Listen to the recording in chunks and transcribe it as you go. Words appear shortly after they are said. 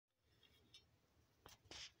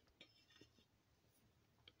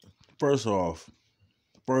First off,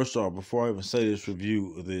 before I even say this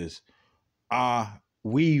review of this,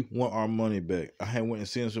 we want our money back. I had went and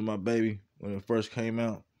seen this with my baby when it first came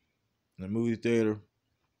out in the movie theater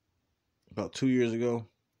about 2 years ago,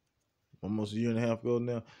 almost a year and a half ago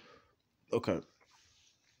now. Okay.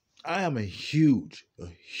 I am a huge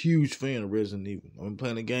fan of Resident Evil. I've been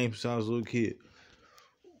playing the game since I was a little kid.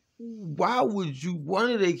 Why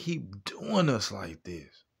do they keep doing us like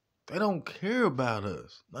this? They don't care about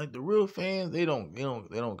us. Like the real fans, they don't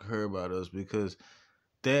care about us because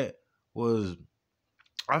that was,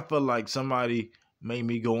 I felt like somebody made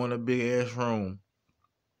me go in a big ass room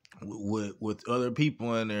with other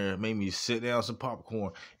people in there, made me sit down some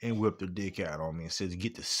popcorn and whip their dick out on me and said,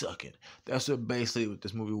 "Get the sucking." That's basically what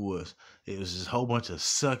this movie was. It was this whole bunch of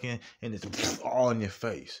sucking and it's all in your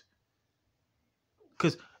face.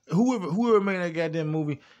 Cause whoever made that goddamn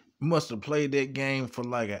movie must have played that game for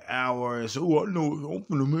like an hour and said, "Oh, I know I'm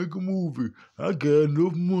gonna make a movie. I got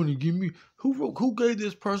enough money. Give me." Who gave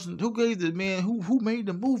this person? Who gave the man? Who made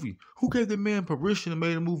the movie? Who gave the man permission to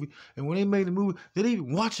make a movie? And when they made the movie, did they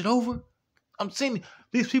even watch it over? I'm saying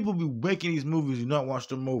these people be making these movies and not watch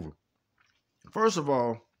them over. First of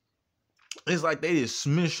all, it's like they just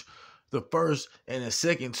smish the first and the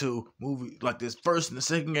second two movie, like this first and the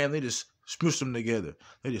second game, they just smushed them together.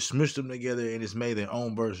 They just smushed them together and just made their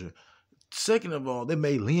own version. Second of all, they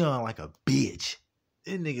made Leon like a bitch.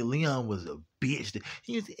 That nigga Leon was a bitch.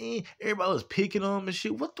 Everybody was picking on him and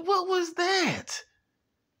shit. What was that?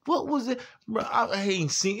 What was it? Bro, I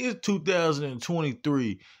ain't seen it. It's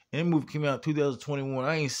 2023. And that movie came out in 2021.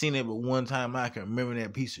 I ain't seen it but one time. I can remember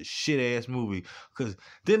that piece of shit ass movie. Because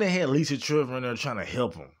then they had Lisa Trevor in there trying to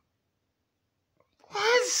help him.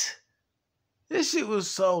 What? This shit was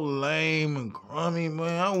so lame and crummy,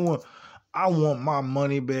 man. I want my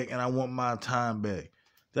money back and I want my time back.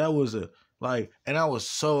 That was and I was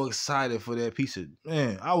so excited for that piece of,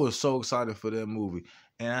 man, I was so excited for that movie.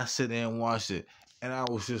 And I sit there and watched it. And I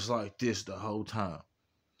was just like this the whole time.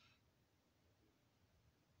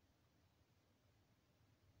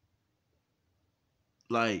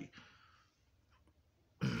 Like,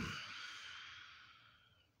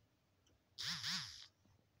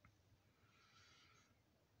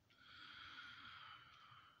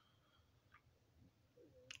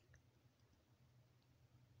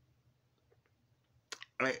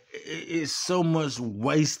 it's so much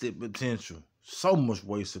wasted potential. So much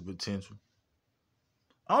wasted potential.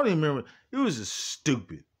 I don't even remember. It was just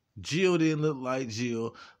stupid. Jill didn't look like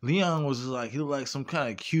Jill. Leon was just like, he looked like some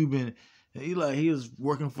kind of Cuban. He was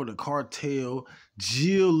working for the cartel.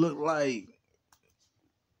 Jill looked like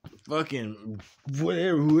fucking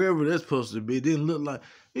whoever that's supposed to be. It didn't look like,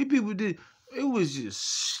 these people did. It was just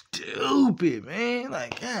stupid, man.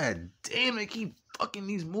 Like, god damn it, keep fucking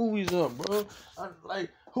these movies up, bro.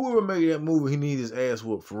 Whoever made that movie, he need his ass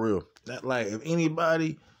whooped for real. That, like, if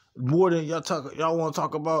anybody more than y'all want to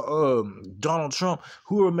talk about Donald Trump,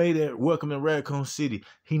 whoever made that Welcome to Raccoon City,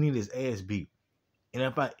 he need his ass beat. And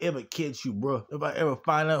if I ever catch you, bro, if I ever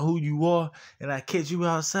find out who you are and I catch you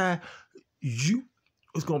outside,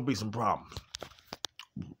 it's gonna be some problems.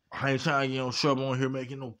 I ain't trying to get on trouble on here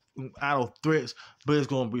making no idle threats, but it's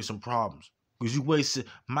gonna be some problems. Because you wasted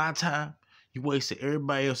my time, you wasted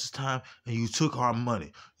everybody else's time, and you took our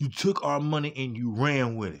money. You took our money and you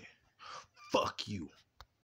ran with it. Fuck you.